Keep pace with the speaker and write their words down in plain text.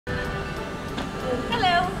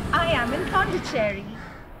Hello, I am in Pondicherry.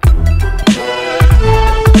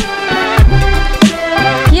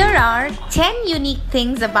 Here are 10 unique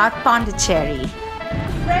things about Pondicherry.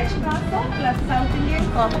 French croissant plus South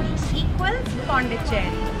Indian coffee equals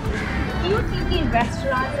Pondicherry. Cute little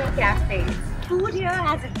restaurants and cafes. Food here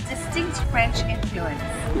has a distinct French influence.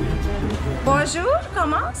 Bonjour,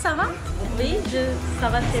 comment ça va? Oui, ça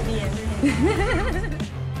va très bien.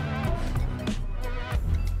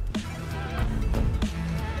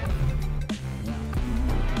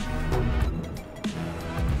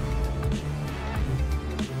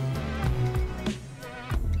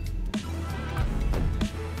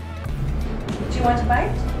 Do you want to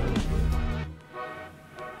bite?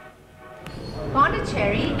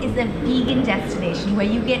 Pondicherry is a vegan destination where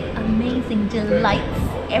you get amazing delights,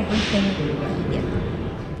 everything vegan.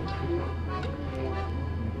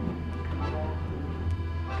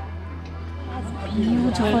 It has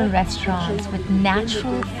beautiful restaurants with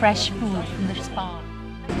natural fresh food from the spot.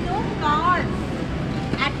 No cars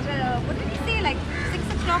at, what did he say, like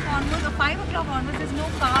 6 o'clock onwards or 5 o'clock onwards, there's no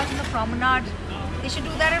cars in the promenade. They should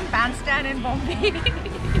do that in Bandstand in Bombay.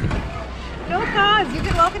 No cars, you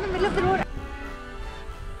can walk in the middle of the road.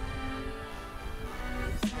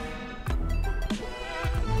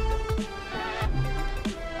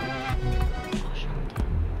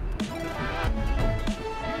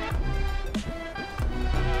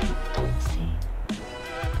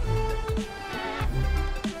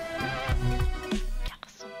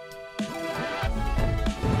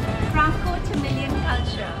 Franco-Tamilian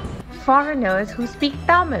culture. Foreigners who speak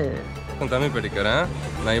Tamil. Tamil படிக்கிறேன்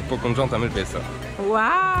நான் இப்போ கொஞ்சம் தமிழ் பேசுறேன்.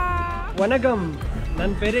 Wow! வணக்கம்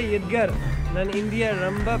நான் பேரு Edgar நான் India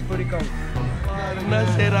ரொம்ப பிடிக்கும் என்ன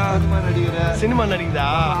சேரா சினிமா நடிக்குதா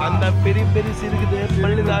அந்த பெரிய பெரிய சிறுகுது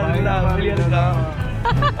பள்ளிதான் இருக்கா வெளியே இருக்கா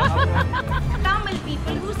Tamil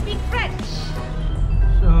people who speak French.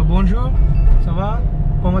 Bonjour, ça va?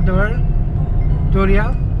 Comment tu vas? Toria,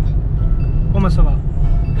 comment ça va?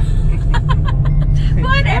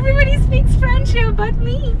 But everybody speaks French here but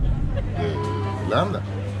me. L'Inde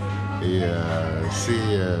et c'est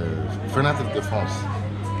fenêtre de France.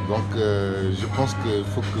 Donc je pense qu'il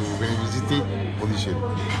faut que vous venez visiter Pondicherry.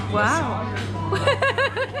 Wow!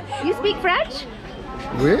 You speak French?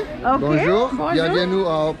 Oui, Okay. bonjour, Bonjour. bienvenue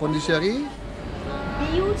à Pondicherry.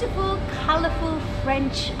 Beautiful, colorful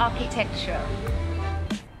French architecture.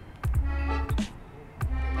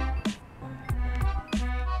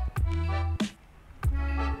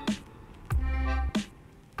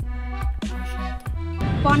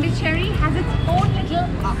 Pondicherry has its own little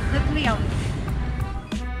aquarium.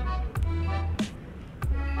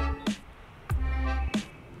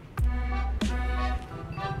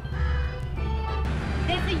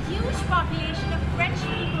 There's a huge population of French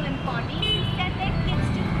people in Pondi who send their kids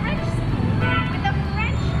to French school with a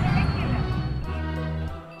French curriculum.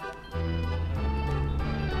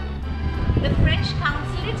 The French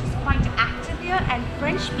consulate is quite active here and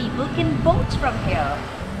French people can vote from here.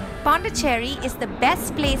 Pondicherry is the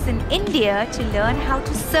best place in India to learn how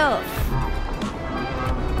to surf.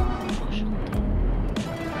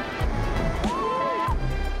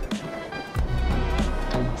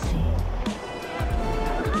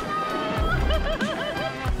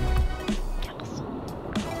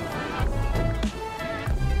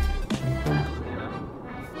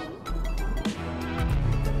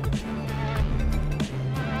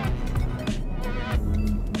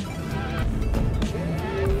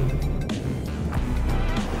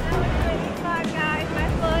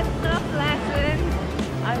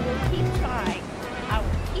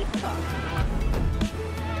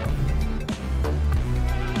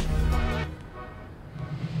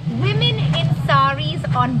 Women in saris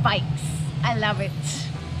on bikes. I love it.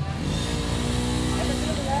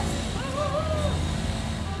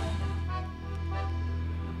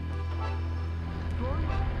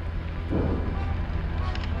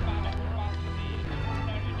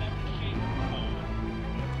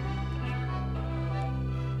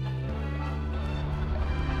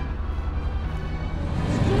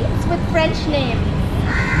 Streets with French names.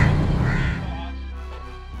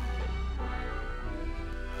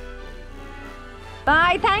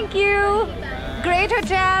 Bye, thank you. Great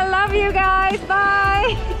hotel, love you guys,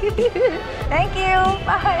 bye. Thank you,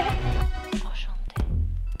 bye.